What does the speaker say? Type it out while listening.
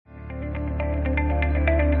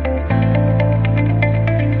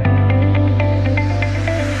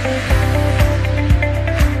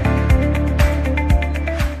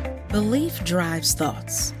Belief drives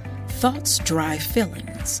thoughts. Thoughts drive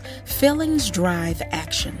feelings. Feelings drive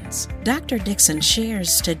actions. Dr. Dixon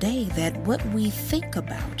shares today that what we think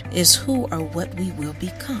about is who or what we will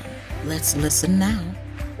become. Let's listen now.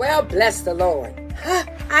 Well, bless the Lord.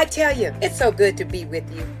 I tell you, it's so good to be with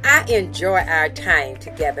you. I enjoy our time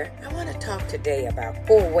together. I want to talk today about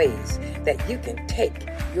 4 ways that you can take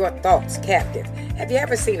your thoughts captive. Have you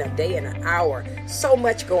ever seen a day and an hour? So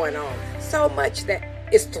much going on. So much that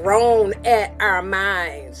is thrown at our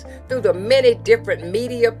minds through the many different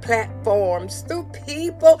media platforms, through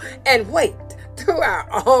people, and through our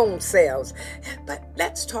own selves. But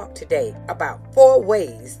let's talk today about 4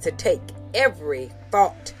 ways to take every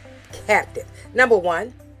thought captive. Number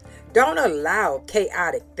 1, don't allow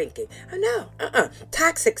chaotic thinking.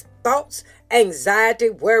 Toxic thoughts, anxiety,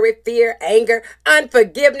 worry, fear, anger,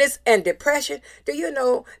 unforgiveness, and depression. Do you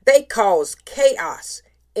know they cause chaos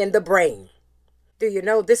in the brain? Do you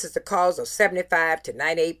know this is the cause of 75 to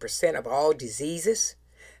 98% of all diseases?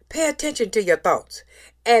 Pay attention to your thoughts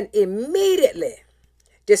and immediately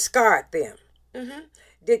discard them.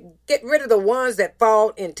 Get rid of the ones that fall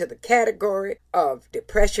into the category of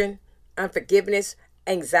depression, unforgiveness,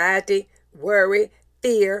 anxiety, worry,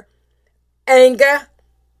 fear, anger.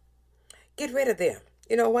 Get rid of them.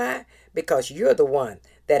 You know why? Because you're the one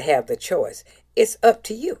that have the choice. It's up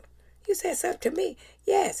to you. You say it's up to me.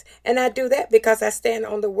 Yes. And I do that because I stand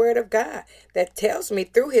on the word of God that tells me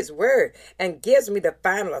through his word and gives me the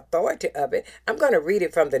final authority of it. I'm going to read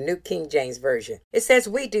it from the New King James Version. It says,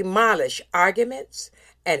 we demolish arguments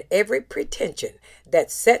and every pretension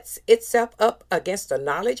that sets itself up against the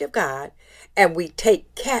knowledge of God, and we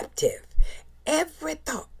take captive every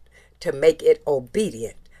thought to make it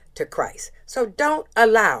obedient to Christ. So don't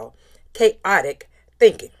allow chaotic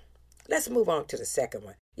thinking. Let's move on to the second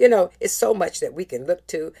one. You know, it's so much that we can look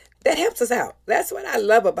to that helps us out. That's what I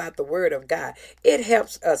love about the word of God. It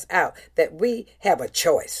helps us out that we have a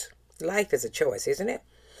choice. Life is a choice, isn't it?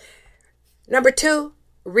 Number 2,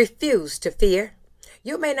 refuse to fear.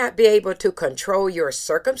 You may not be able to control your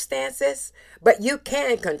circumstances, but you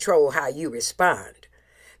can control how you respond.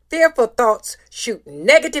 Fearful thoughts shoot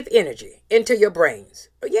negative energy into your brains.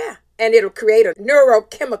 Yeah, and it'll create a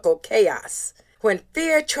neurochemical chaos. When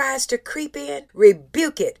fear tries to creep in,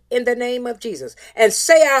 rebuke it in the name of Jesus and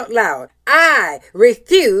say out loud, I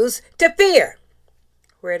refuse to fear.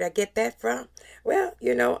 Where'd I get that from? Well,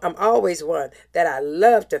 you know, I'm always one that I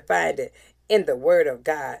love to find it in the word of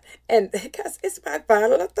God. And because it's my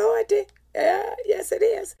final authority. Yes, it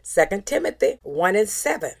is. 2 Timothy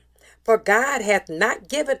 1:7. For God hath not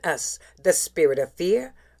given us the spirit of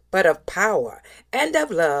fear, but of power and of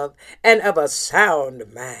love and of a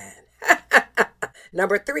sound mind.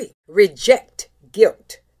 Number 3, reject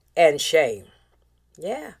guilt and shame.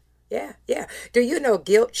 Yeah. Do you know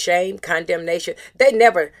guilt, shame, condemnation? They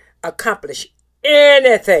never accomplish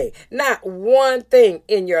anything. Not one thing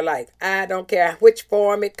in your life. I don't care which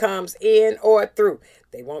form it comes in or through.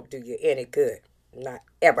 They won't do you any good. Not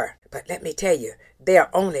ever. But let me tell you, they'll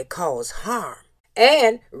only cause harm.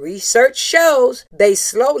 And research shows they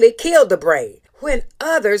slowly kill the brain when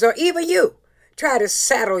others, or even you, try to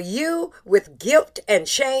saddle you with guilt and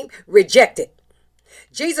shame. Reject it.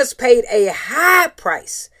 Jesus paid a high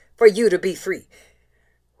price for you to be free.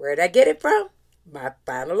 Where'd I get it from? My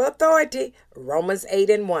final authority, Romans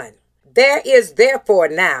 8:1. There is therefore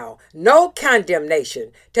now no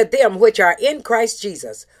condemnation to them which are in Christ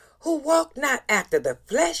Jesus, who walk not after the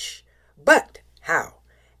flesh, but how?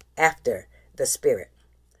 After the Spirit.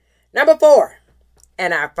 Number 4,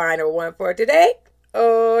 and our final one for today.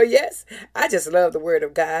 Oh, yes. I just love the word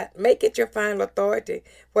of God. Make it your final authority,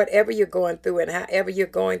 whatever you're going through and however you're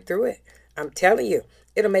going through it. I'm telling you,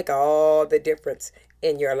 it'll make all the difference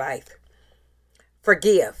in your life.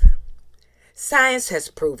 Forgive. Science has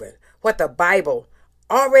proven what the Bible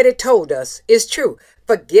already told us is true.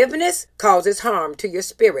 Forgiveness causes harm to your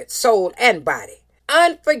spirit, soul, and body.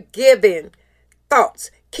 Unforgiving thoughts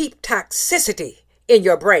keep toxicity in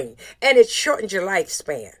your brain, and it shortens your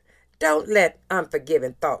lifespan. Don't let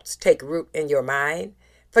unforgiving thoughts take root in your mind.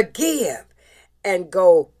 Forgive and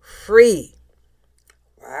go free.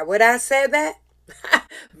 Why would I say that?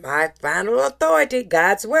 My final authority,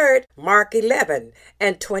 God's word, Mark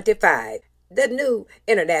 11:25. The New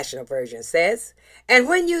International Version says, and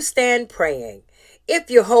when you stand praying, if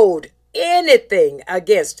you hold anything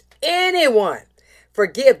against anyone,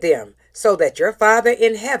 forgive them, so that your Father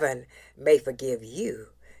in heaven may forgive you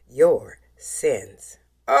your sins.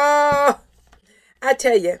 Oh, I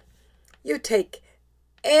tell you, you take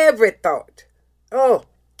every thought,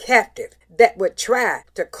 captive that would try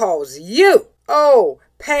to cause you,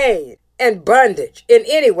 pain and bondage in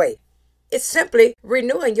any way. It's simply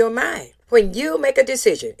renewing your mind. When you make a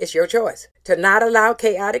decision, it's your choice to not allow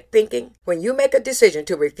chaotic thinking. When you make a decision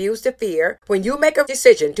to refuse to fear, when you make a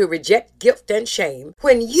decision to reject guilt and shame,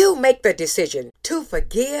 when you make the decision to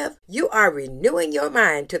forgive, you are renewing your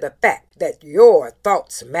mind to the fact that your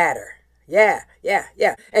thoughts matter. Yeah.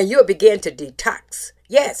 And you'll begin to detox.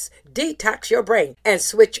 Yes, detox your brain and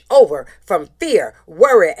switch over from fear,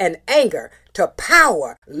 worry, and anger to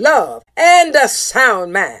power, love, and a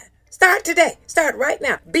sound mind. Start today. Start right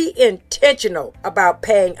now. Be intentional about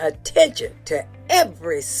paying attention to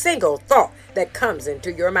every single thought that comes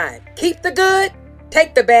into your mind. Keep the good,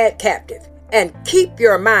 take the bad captive, and keep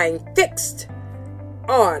your mind fixed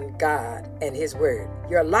on God and His Word.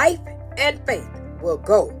 Your life and faith will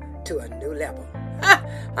go to a new level.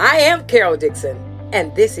 I am Carol Dixon,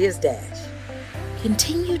 and this is Dash.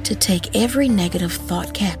 Continue to take every negative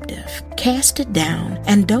thought captive, cast it down,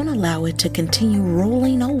 and don't allow it to continue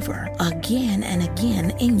rolling over again and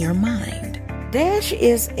again in your mind. Dash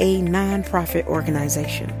is a nonprofit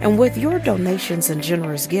organization, and with your donations and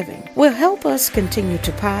generous giving, will help us continue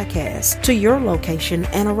to podcast to your location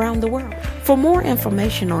and around the world. For more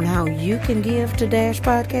information on how you can give to Dash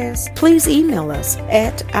Podcast, please email us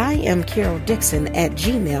at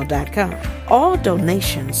iamcaroldixon@gmail.com. All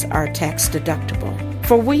donations are tax deductible,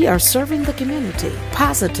 for we are serving the community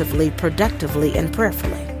positively, productively, and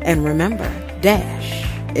prayerfully. And remember, Dash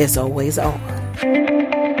is always on.